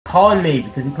calling me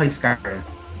because he plays Skyrim.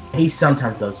 He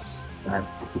sometimes does that.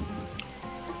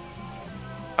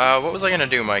 What was I gonna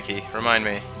do, Mikey? Remind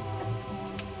me.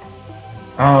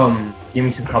 Give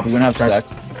me some We're cobblestone. gonna have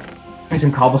sex. Give me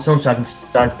some cobblestone so I can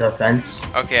start the fence.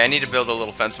 Okay, I need to build a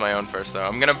little fence of my own first, though.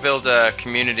 I'm gonna build a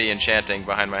community enchanting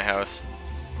behind my house.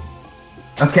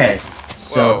 Okay,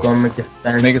 so Whoa. go and make the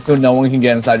fence. Make it so no one can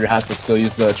get inside your house but still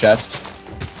use the chest.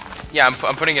 Yeah, I'm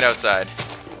putting it outside.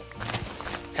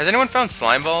 Has anyone found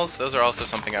slime balls? Those are also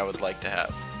something I would like to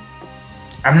have.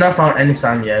 I've not found any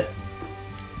slime yet.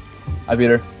 Hi,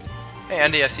 Peter. Hey,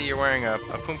 Andy, I see you're wearing a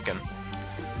pumpkin.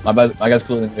 My bad. I got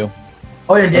cooler than you.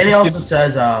 Oh yeah, Danny also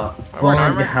says blowing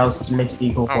armor? your house makes it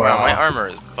equal Oh for wow, my armor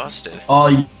is busted.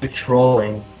 all you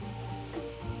trolling.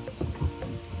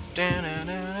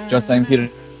 Just saying, Peter.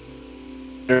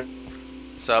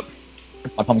 What's up?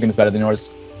 My pumpkin is better than yours.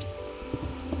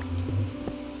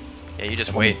 Yeah, you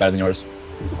just My pumpkin's wait. better than yours.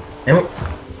 And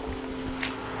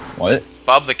What?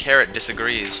 Bob the Carrot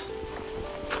disagrees.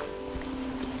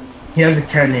 he has a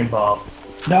carrot named Bob.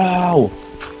 No!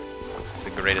 It's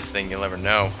the greatest thing you'll ever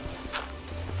know.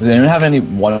 Does anyone have any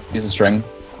one piece of string?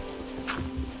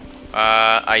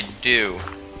 I do.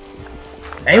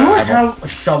 Anyone I don't- have a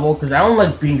shovel? Because I don't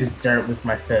like beating this dirt with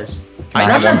my fist. I I'm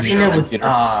know not what beating you're it with Peter.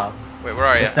 Wait, where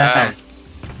are you? with the fence.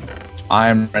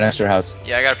 I'm right next to your house.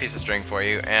 Yeah, I got a piece of string for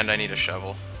you, and I need a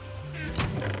shovel,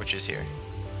 which is here.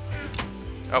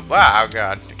 Oh, wow, oh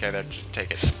god. Okay, then just take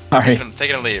it. Sorry. Take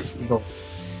it and leave. Go.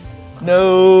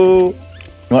 No! You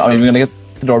know what? I'm even gonna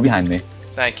get the door behind me.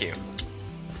 Thank you.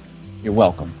 You're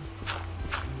welcome.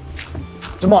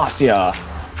 Demacia!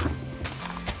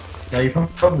 No, you're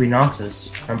probably Noxus.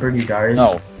 Remember you, Darius?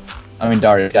 No. I mean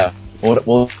Darius, yeah. What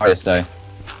will Darius say?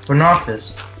 For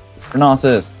Noxus.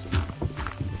 Pronounces.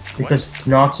 Because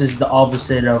Nox is the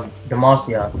opposite of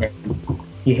Demacia, and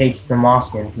he hates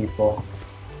Demacian people.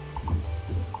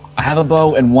 I have a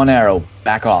bow and one arrow.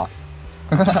 Back off.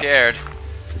 I'm scared.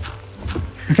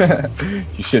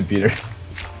 You should, Peter.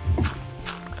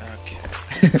 Okay.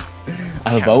 I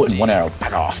have a bow and one arrow.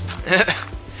 Back off.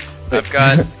 I've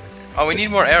got... Oh, we need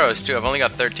more arrows, too. I've only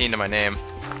got 13 to my name.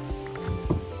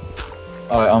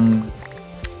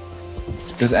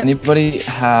 Does anybody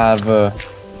have,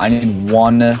 I need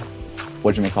one,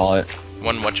 whatchamacallit?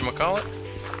 One whatchamacallit?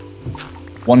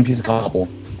 One piece of cobble.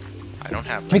 I don't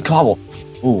have Give me that. cobble.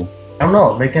 Ooh, I don't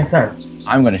know, make a fence.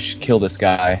 I'm gonna kill this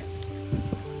guy.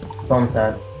 Fun with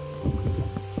that.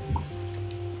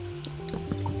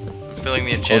 I'm filling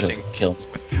the I'll enchanting just kill.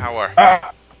 with power.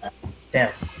 Ah! Damn.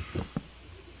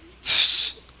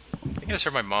 I just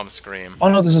heard my mom scream. Oh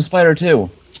no, there's a spider too.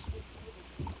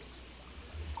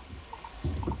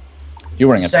 You're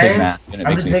wearing a pig Saying, mask and it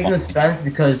I'm makes just me making fun. this fence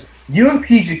because you and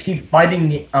PJ keep fighting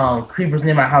the creepers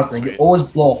near my house and you always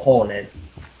blow a hole in it.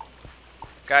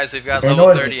 Guys, we've got It level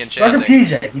annoys 30 me. Especially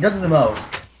enchanting. PJ, he does it the most.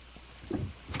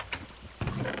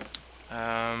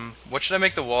 What should I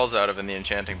make the walls out of in the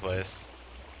enchanting place?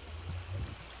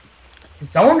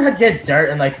 Someone had get dirt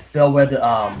and like fill where the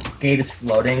gate is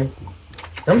floating.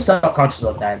 So I'm self-conscious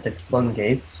about that. It's like floating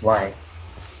gates. Why?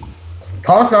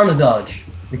 Colin's not in the village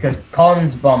because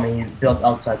Colin's bum and he built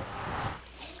outside.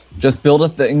 Just build a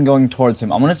thing going towards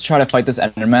him. I'm gonna try to fight this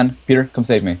Enderman. Peter, come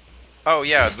save me. Oh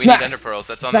yeah, we Smack! need ender pearls.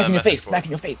 That's on Smack the in your message face, board. smack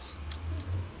in your face.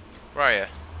 Where are you?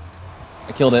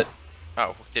 I killed it.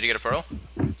 Oh, did you get a pearl?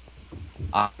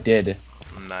 I did.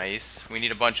 Nice. We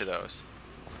need a bunch of those.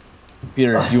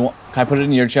 Peter, do you want? Can I put it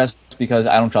in your chest because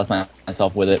I don't trust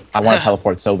myself with it. I want to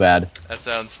teleport so bad. That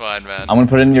sounds fine, man. I'm gonna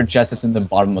put it in your chest. It's in the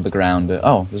bottom of the ground.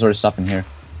 Oh, there's already stuff in here.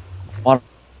 Bottom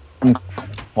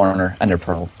corner, ender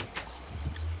pearl.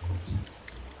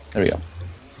 There we go.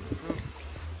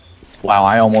 Wow,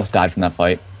 I almost died from that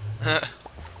fight. I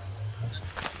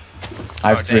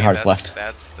have Oh, 3 dang, hearts that's, left.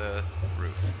 That's the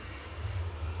roof.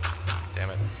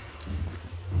 Damn it.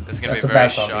 This is gonna That's be a a very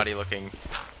bad zombie. shoddy looking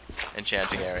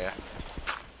enchanting area.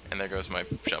 And there goes my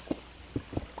shovel.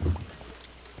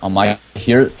 I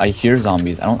hear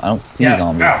zombies. I don't see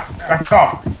zombies. Yeah, back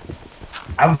off.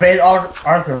 I've made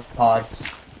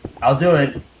arthropods. I'll do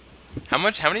it. How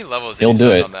many levels did He'll you do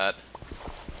spend it. on that?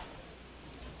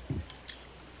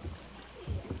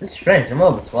 It's strange. I'm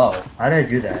level 12. How did I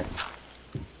do that?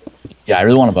 Yeah, I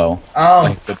really want a bow.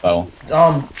 Like a good bow.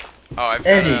 Oh, I've got,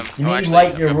 Andy, you oh, need actually, to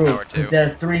light I've your got roof power, because too.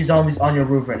 there are 3 zombies on your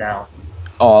roof right now.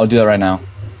 Oh, I'll do that right now.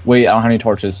 Wait, I don't have any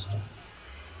torches.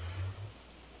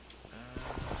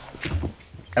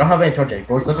 I don't have any torches.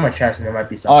 Go look at my chest and there might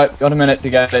be some. Alright, got a minute to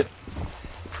get it.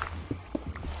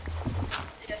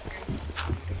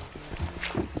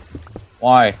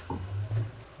 Why?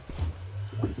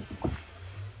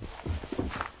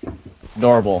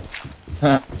 Adorable.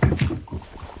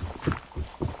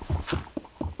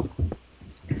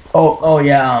 Oh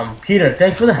yeah. Peter,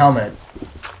 thanks for the helmet.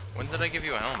 When did I give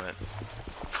you a helmet?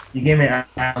 You gave me a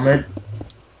helmet,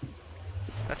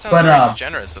 That sounds but very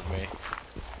generous of me.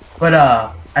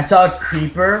 I saw a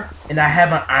creeper, and I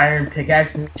have an iron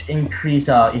pickaxe, which increase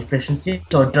efficiency,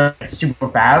 so it does super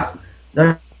fast.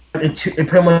 It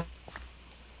pretty much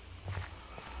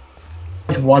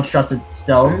one shots the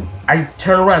stone. I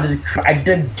turn around, I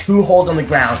dig 2 holes on the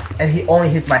ground, and he only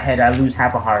hits my head. I lose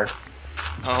half a heart.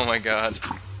 Oh my god.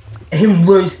 And he was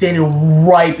literally standing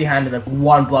right behind me, like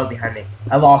 1 block behind me.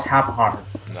 I lost half a heart.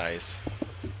 Nice.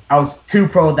 I was too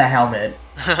pro with that helmet.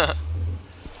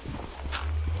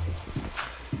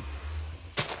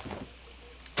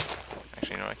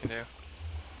 Actually, you know what I can do?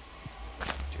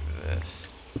 Do this.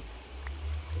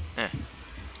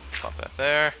 Pop that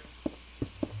there.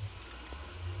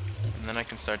 And then I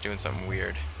can start doing something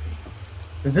weird.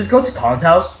 Does this go to Colin's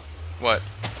house? What?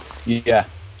 Yeah.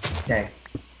 Okay.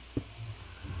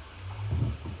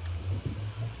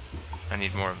 I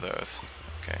need more of those.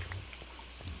 Okay.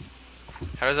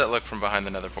 How does that look from behind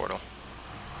the nether portal?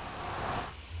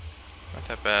 Not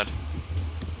that bad.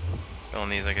 Filling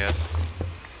these, I guess.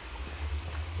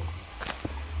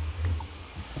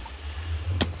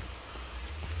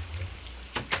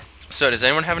 So, does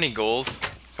anyone have any goals?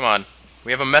 Come on.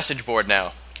 We have a message board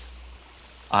now.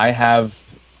 I have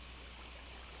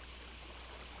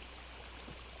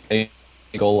a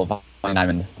goal of finding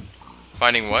diamond.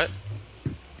 Finding what?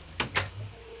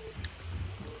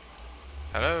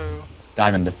 Hello?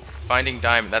 Diamond. Finding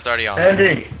diamond. That's already on there.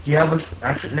 Andy, do you have a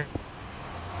actually?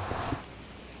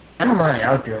 I don't mind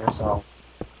out doing myself.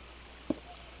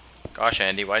 Gosh,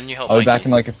 Andy, why didn't you help I'll be Mikey? back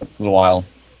in like a little while.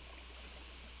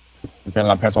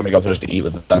 Depending on my parents want me to go upstairs to eat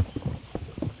with them.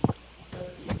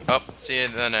 Oh, see you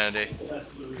then, Andy.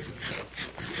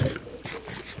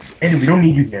 Andy, we don't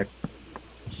need you here.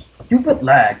 Stupid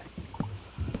lag.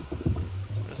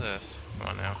 What is this? Come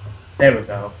on now. There we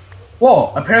go.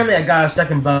 Whoa! Apparently, I got a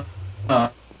second bow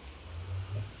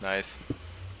Nice.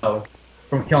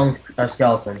 from killing a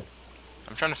skeleton.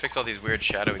 I'm trying to fix all these weird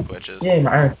shadowy glitches. Yay,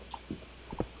 my iron.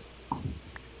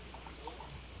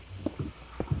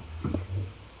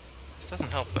 This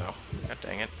doesn't help, though. God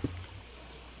dang it.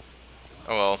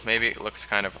 Oh well, maybe it looks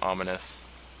kind of ominous.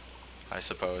 I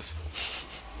suppose.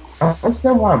 I don't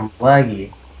understand why I'm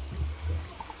laggy.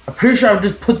 I'm pretty sure I've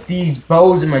just put these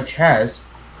bows in my chest.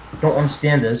 Don't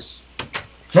understand this.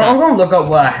 No, I'm gonna look up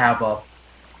what I have up.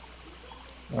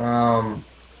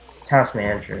 Task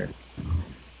manager.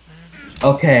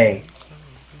 Okay.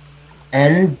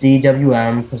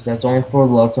 NDWM, because that's only for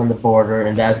looks on the border,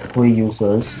 and that's completely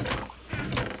useless.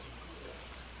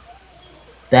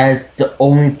 That is the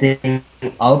only thing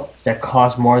up that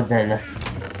costs more than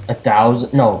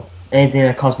 1,000. No, anything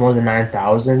that costs more than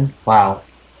 9,000. Wow.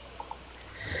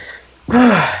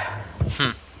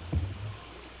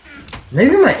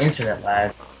 Maybe my internet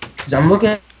lag. Cause I'm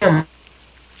looking at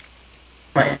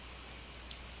my.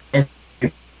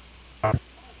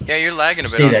 Yeah, you're lagging a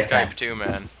bit Stay on there, Skype Kat. too,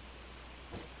 man.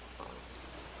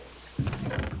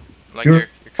 Like You're you're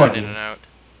cutting in funny. and out.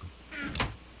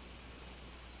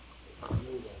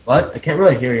 What? I can't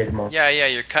really hear you anymore. Yeah,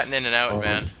 you're cutting in and out, Oh.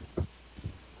 man.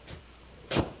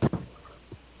 I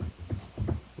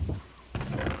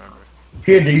don't remember.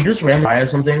 Peter, did you just randomly fire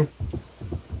something?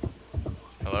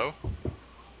 Hello?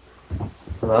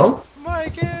 Hello?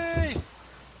 Mikey!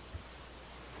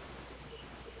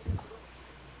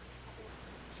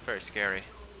 It's very scary.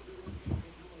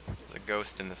 There's a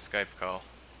ghost in the Skype call.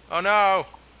 Oh no!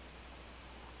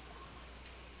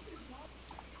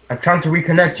 I'm trying to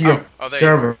reconnect to your Oh, there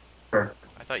server.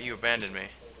 I thought you abandoned me.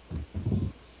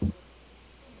 That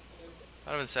would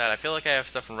have been sad. I feel like I have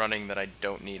stuff running that I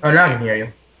don't need. Oh, now I can hear you.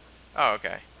 Oh,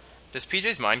 okay. Does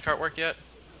PJ's minecart work yet?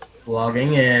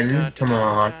 Logging in. Come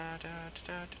on.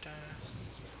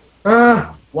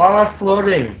 Da. Why am I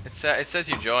floating? It says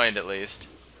you joined at least.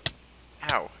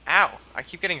 Ow. Ow! I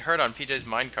keep getting hurt on PJ's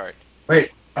minecart.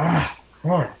 Wait. Come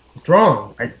on. What's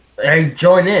wrong? I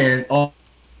join in and all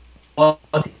I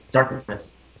see is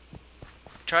darkness.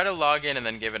 Try to log in and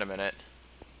then give it a minute.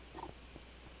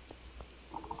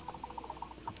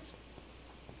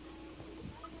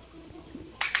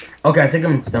 Okay, I think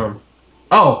I'm in stone.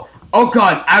 Oh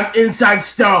god, I'm inside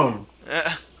stone!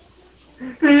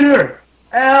 Peter!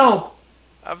 Help!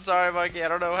 I'm sorry, Mikey. I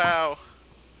don't know how.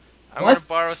 I What? want to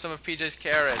borrow some of PJ's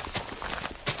carrots.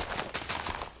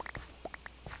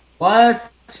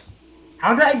 What?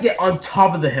 How did I get on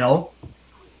top of the hill?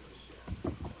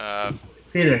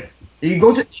 Peter, you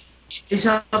go to his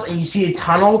house and you see a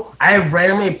tunnel, I have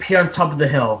randomly appear on top of the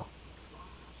hill.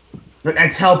 Like, I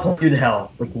teleport through the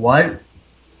hill. Like, what?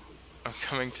 I'm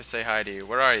coming to say hi to you.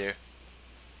 Where are you?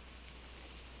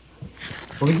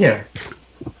 Over here.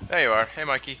 There you are. Hey,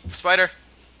 Mikey. Spider!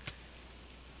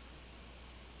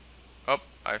 Oh,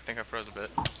 I think I froze a bit.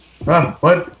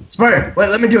 What? Spider, wait,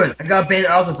 let me do it. I got beta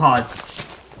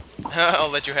arthropods. I'll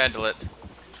let you handle it.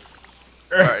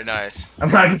 Ugh, Alright, nice.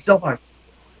 I'm lagging so hard.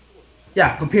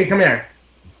 Yeah, Pete, come here.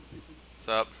 What's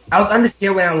up? I was under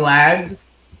here when I lagged.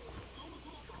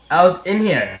 I was in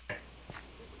here.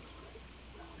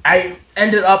 I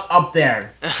ended up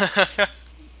there.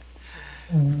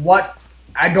 What?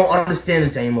 I don't understand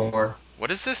this anymore.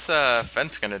 What is this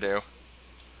fence gonna do?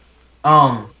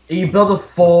 You build a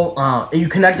full, you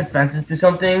connect the fences to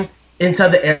something inside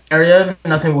the area,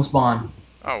 nothing will spawn.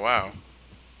 Oh, wow.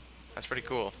 That's pretty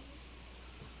cool.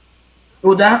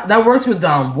 Well, that works with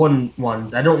wooden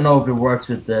ones. I don't know if it works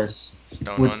with this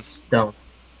Stone with ones? stone.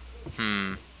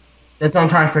 Hmm. That's what I'm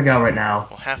trying to figure out right now.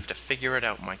 We'll have to figure it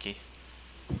out, Mikey.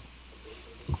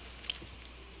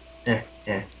 Eh,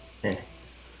 eh, eh.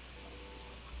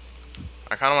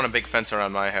 I kinda want a big fence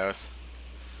around my house.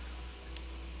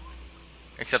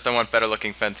 Except I want better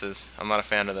looking fences. I'm not a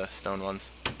fan of the stone ones.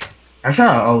 Actually,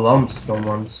 I love stone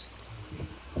ones.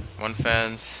 One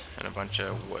fence and a bunch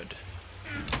of wood.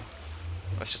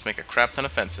 Let's just make a crap ton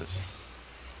of fences.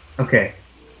 Okay.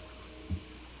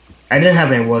 I didn't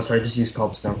have any wood, so I just used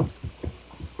cobblestone.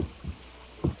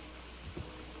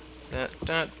 Da,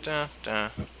 da, da, da.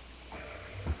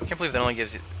 I can't believe that only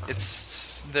gives you...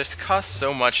 It's... There's cost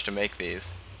so much to make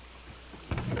these.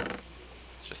 Let's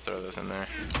just throw those in there.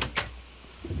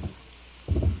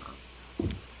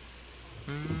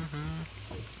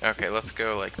 Okay, let's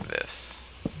go like this.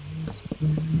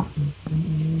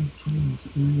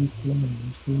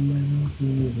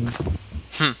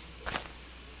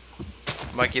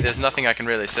 Mikey, there's nothing I can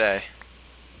really say.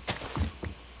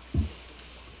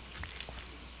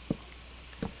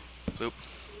 Bloop,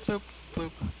 bloop,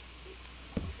 bloop.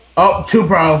 Oh, 2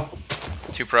 pro.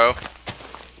 2 pro,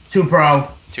 2 pro.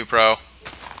 2 pro.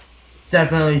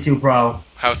 Definitely 2 pro.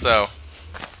 How so?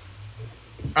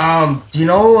 Do you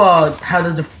know how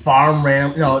there's a farm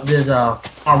no, there's a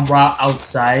farm route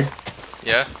outside.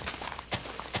 Yeah?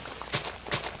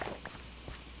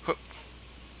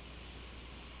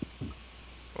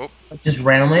 Oh, Just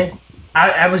randomly.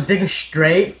 I was digging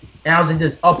straight, and I was like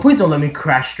this. Oh, please don't let me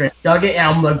crash straight. Dug it, and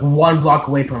I'm like 1 block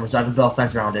away from it, so I can build a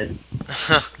fence around it.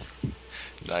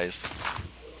 nice.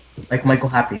 Like Michael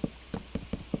Happy.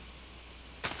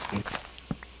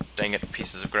 Dang it,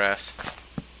 pieces of grass.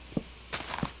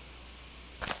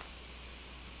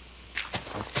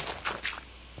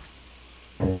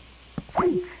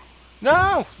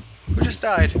 No! Who just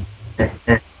died?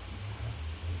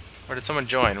 Or did someone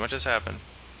join? What just happened?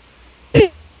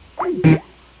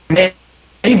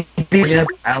 Maybe,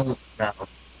 I don't know.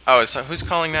 Oh, so who's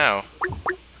calling now?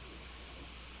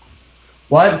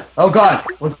 What? Oh God!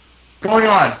 What's going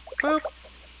on? Boop.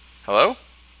 Hello?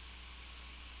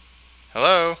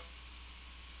 Hello?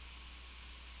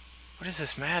 What is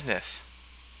this madness?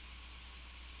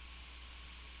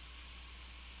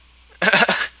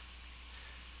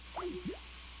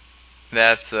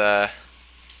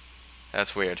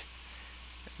 That's weird.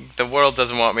 The world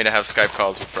doesn't want me to have Skype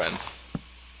calls with friends.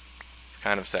 It's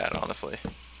kind of sad, honestly.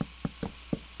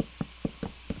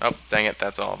 Oh, dang it,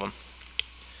 that's all of them.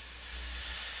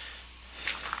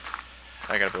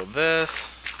 I gotta build this.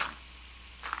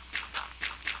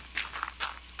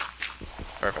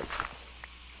 Perfect.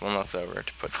 One left over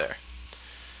to put there.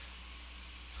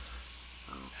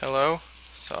 Hello?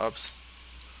 Sobs.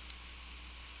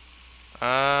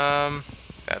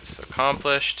 That's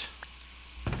accomplished.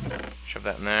 Shove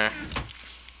that in there.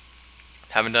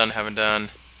 Haven't done.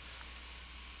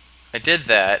 I did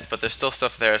that, but there's still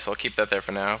stuff there, so I'll keep that there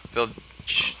for now. Build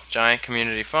giant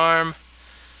community farm.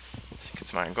 Get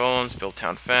some iron golems, build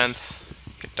town fence,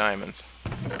 get diamonds.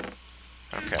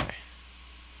 Okay.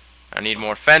 I need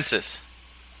more fences.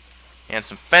 And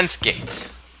some fence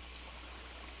gates.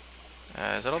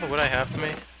 Is that all the wood I have to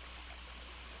me?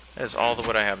 That is all the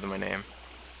wood I have to my name.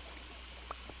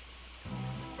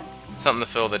 Something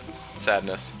to fill the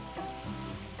sadness.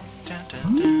 Dun,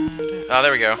 dun, dun, dun. Oh,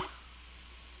 there we go.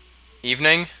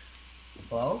 Evening?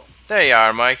 Hello? There you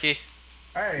are, Mikey.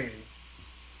 Hey.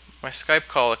 My Skype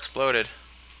call exploded.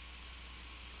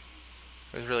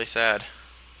 It was really sad.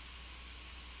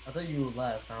 I thought you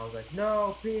left, and I was like,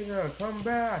 no, Peter, come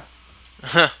back.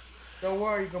 Don't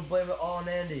worry, you can blame it all on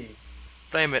Andy.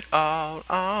 Blame it all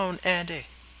on Andy.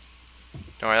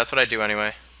 Don't worry, that's what I do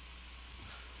anyway.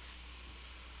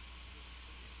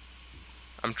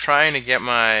 I'm trying to get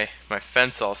my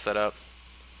fence all set up.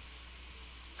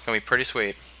 It's gonna be pretty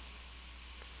sweet.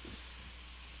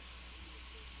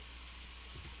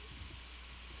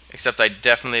 Except I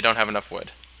definitely don't have enough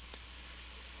wood.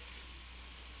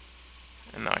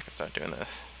 And now I can start doing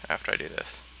this after I do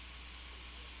this.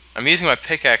 I'm using my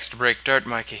pickaxe to break dirt,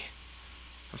 Mikey.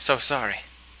 I'm so sorry.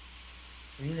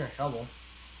 I'm using a shovel.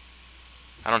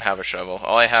 I don't have a shovel.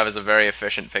 All I have is a very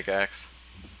efficient pickaxe.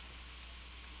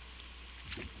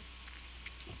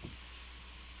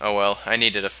 Oh well, I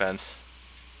needed a fence.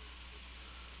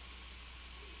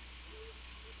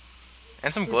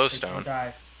 And some Pig, don't glowstone.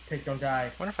 die. Pig, don't die.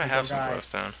 I wonder if I Pig, have don't some die.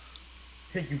 glowstone.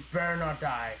 Pig, you better not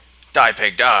die. Die,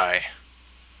 pig, die!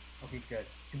 Okay, good.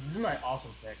 This is my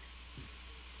awesome pick.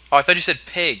 Oh, I thought you said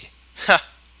pig. Ha!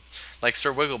 Like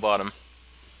Sir Wigglebottom.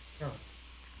 No.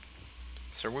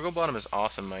 Sir Wigglebottom is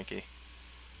awesome, Mikey.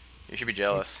 You should be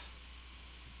jealous.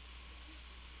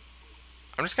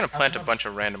 I'm just gonna plant a bunch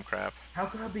of random crap. How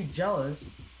can I be jealous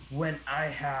when I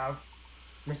have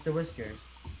Mr. Whiskers?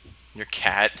 Your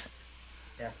cat.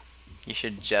 Yeah. You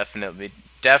should definitely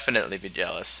be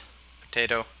jealous.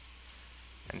 Potato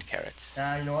and carrots.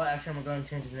 You know what? Actually, I'm going to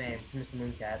change his name to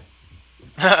Mr.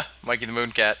 Mooncat. Mikey the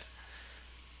Moon Cat.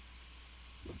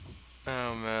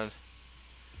 Oh man.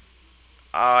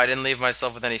 Oh, I didn't leave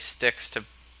myself with any sticks to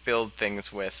build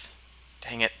things with.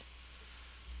 Dang it.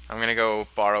 I'm gonna go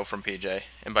borrow from PJ.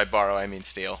 And by borrow, I mean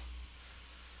steal.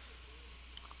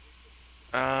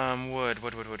 Wood. Do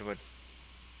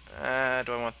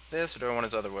I want this or do I want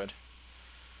his other wood?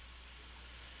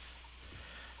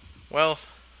 Well,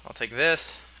 I'll take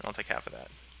this and I'll take half of that.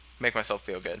 Make myself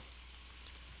feel good.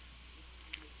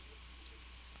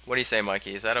 What do you say,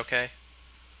 Mikey? Is that okay?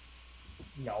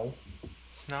 No.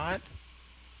 It's not?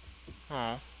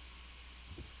 Oh.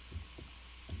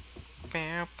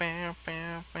 Oh,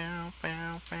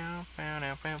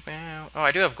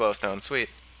 I do have glowstone. Sweet.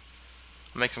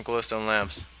 I'll make some glowstone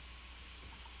lamps.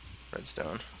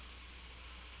 Redstone.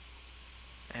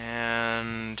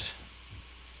 And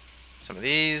some of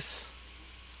these.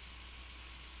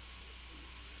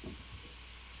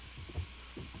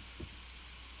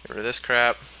 Get rid of this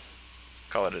crap.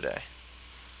 Call it a day.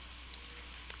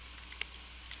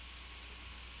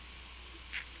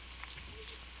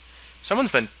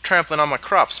 Someone's been trampling on my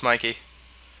crops, Mikey.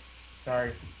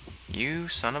 Sorry. You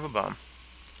son of a bum.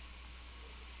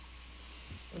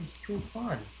 It was too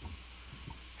fun.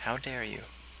 How dare you?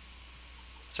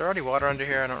 Is there already water under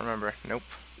here? I don't remember. Nope.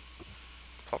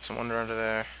 Plop some water under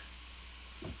there.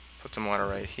 Put some water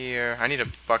right here. I need a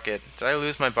bucket. Did I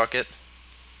lose my bucket?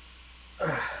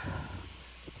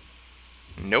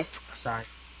 Nope. Sorry.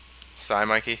 Sigh,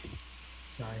 Mikey.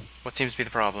 Sorry. What seems to be the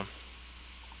problem?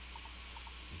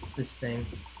 This thing.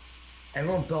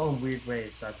 Everyone built in weird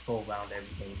ways, so let's go around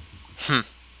everything.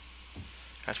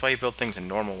 That's why you build things in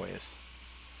normal ways.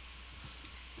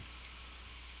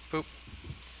 Boop.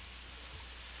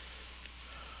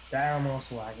 That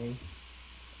almost lagging.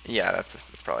 Yeah, that's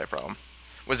probably a problem.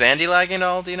 Was Andy lagging at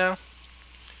all, do you know?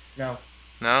 No.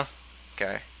 No?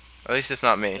 Okay. At least it's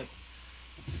not me.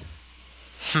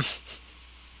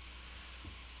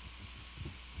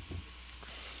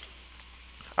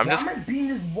 I'm Why just... am I being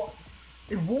this?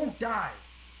 It won't die.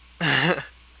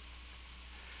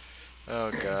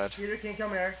 Oh god. Peter, can you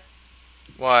come here?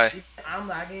 Why? Either I'm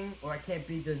lagging, or I can't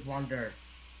beat this one dirt.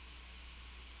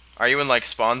 Are you in like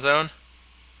spawn zone?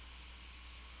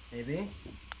 Maybe?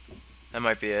 That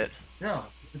might be it. No,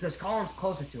 because Colin's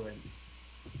closer to it. And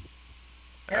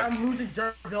Okay. I'm losing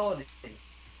durability.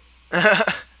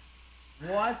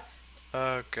 What?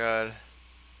 Oh god.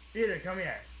 Peter, come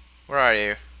here. Where are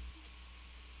you?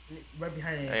 Right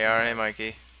behind you. Hey, alright,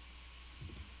 Mikey.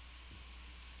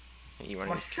 Eat one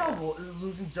My of these carrots. shovel is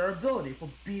losing durability for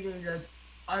beating this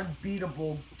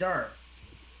unbeatable dirt.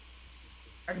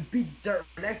 I can beat the dirt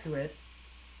next to it.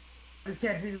 I just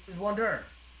can't beat this one dirt.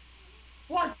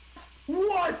 What?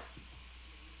 What?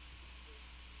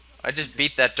 I just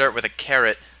beat that dirt with a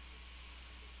carrot.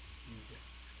 You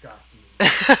disgust me.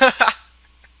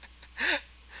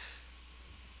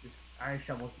 This iron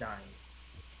shovel's dying.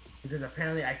 Because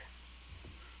apparently I...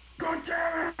 God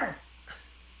damn it!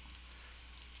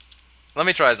 Let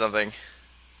me try something.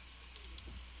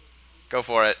 Go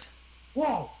for it.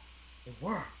 Whoa! It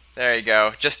worked. There you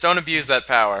go. Just don't abuse that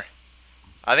power.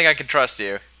 I think I can trust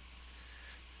you.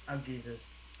 I'm Jesus.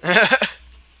 I'm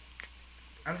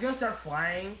gonna start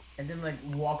flying and then like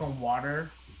walk on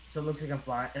water. So it looks like I'm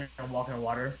flying and I'm walking on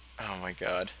water. Oh my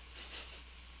god.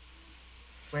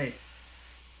 Wait.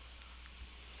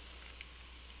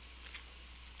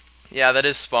 Yeah, that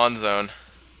is spawn zone.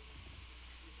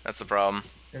 That's the problem.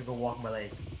 I'm gonna go walk my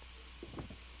lake.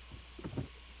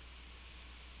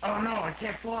 Oh no, I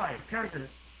can't fly.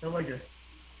 Curses. Don't like this.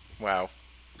 Wow.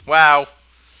 Wow!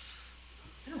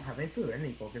 I don't have any food. I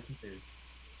need to go get some food.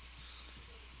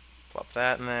 Plop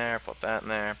that in there. Plop that in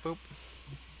there. Boop.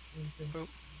 Boop.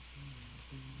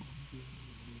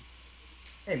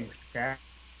 Hey, Mr. Cat.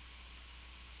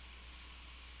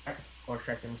 Or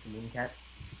should I say Mr. Moon Cat?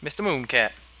 Mr.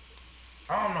 Mooncat.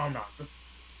 Oh, no, no. Just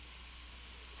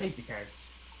tasty carrots.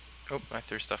 Oh, I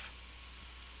threw stuff.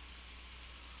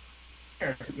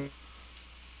 Carrots are good.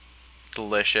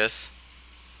 Delicious.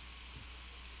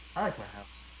 I like my house.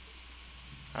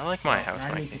 I like my Well, house,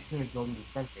 now I need to Mikey. continue building the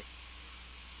front gate.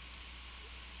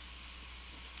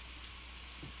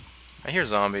 I hear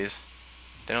zombies.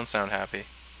 They don't sound happy.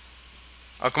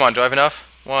 Oh, come on. Do I have enough?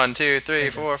 1, 2, 3,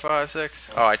 4, 5,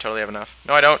 6. Oh, I totally have enough.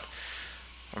 No, I don't.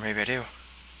 Or maybe I do.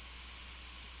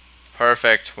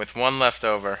 Perfect. With one left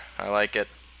over. I like it.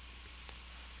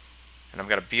 And I've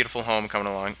got a beautiful home coming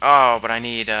along. Oh, but I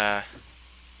need,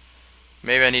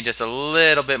 maybe I need just a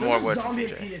little bit more There's a wood from zombie in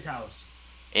PJ. Peter's house.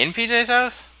 In PJ's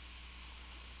house?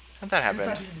 How'd that Inside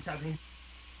happen? Peter's house, and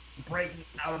he's breaking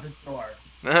out of the door.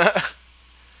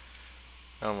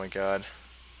 Oh my god.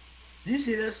 Did you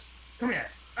see this? Come here.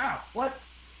 Ow, what?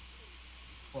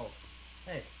 Whoa.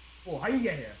 Hey. Whoa, how you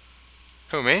get here?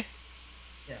 Who, me?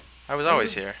 Yeah. I was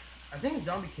always here. I think a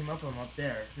zombie came up from up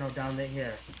there. No, down there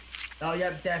here. Oh,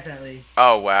 yeah, definitely.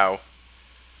 Oh, wow.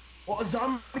 Well, a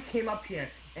zombie came up here,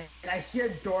 and I hear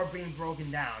a door being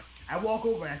broken down. I walk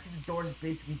over, and I see the door's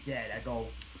basically dead. I go,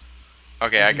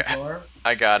 Okay, open the door,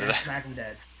 I got and it. I smack him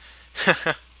dead.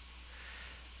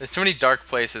 There's too many dark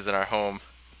places in our home.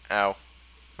 Ow.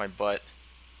 My butt.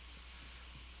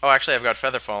 Oh, actually, I've got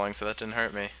feather falling, so that didn't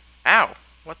hurt me. Ow!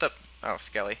 What the? Oh,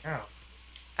 Skelly. Ow.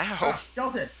 Ow! Ah,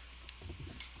 skeleton!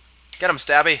 Get him,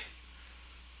 Stabby!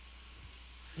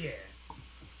 Yeah.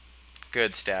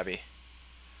 Good, Stabby.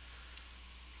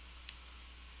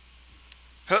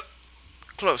 Huh!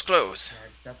 Close, close.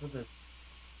 Alright, step with this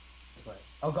way.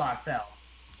 Oh god, I fell.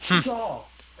 Hmm. Tall.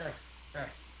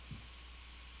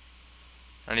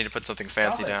 I need to put something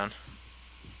fancy Stop it. down.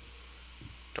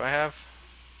 Do I have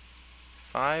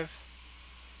 5?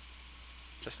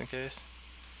 Just in case.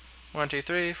 1, 2,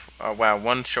 3. Oh wow,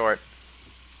 one short.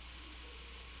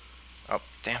 Oh,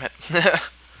 damn it.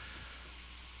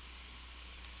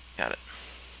 Got it.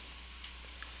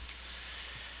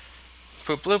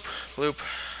 Poop bloop bloop.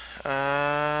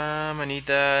 I need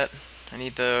that. I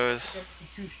need those.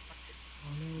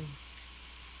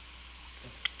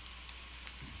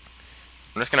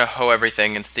 I'm just gonna hoe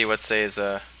everything and see what stays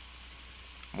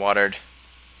watered.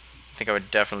 I think I would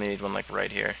definitely need one like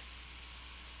right here.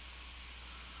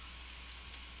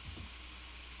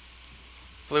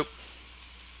 Bloop.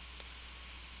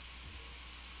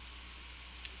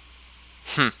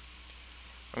 I'm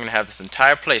gonna have this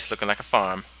entire place looking like a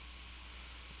farm.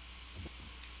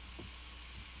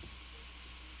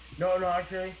 No, no,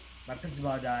 actually, my pig's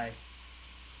about to die.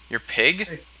 Your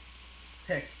pig?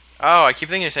 Pig. Oh, I keep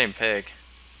thinking you're saying pig.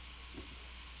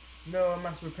 No, I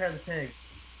must repair the pig.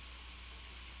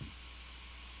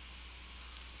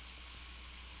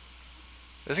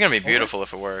 This is gonna be beautiful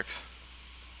if it works.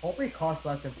 Hopefully it costs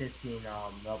less than 15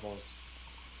 levels.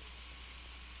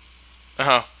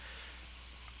 Oh.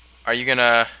 Are you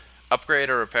gonna upgrade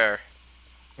or repair?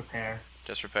 Repair.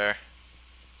 Just repair.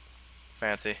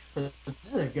 Fancy. But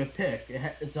this is a good pick.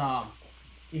 It's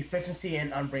efficiency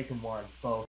and unbreaking one, both.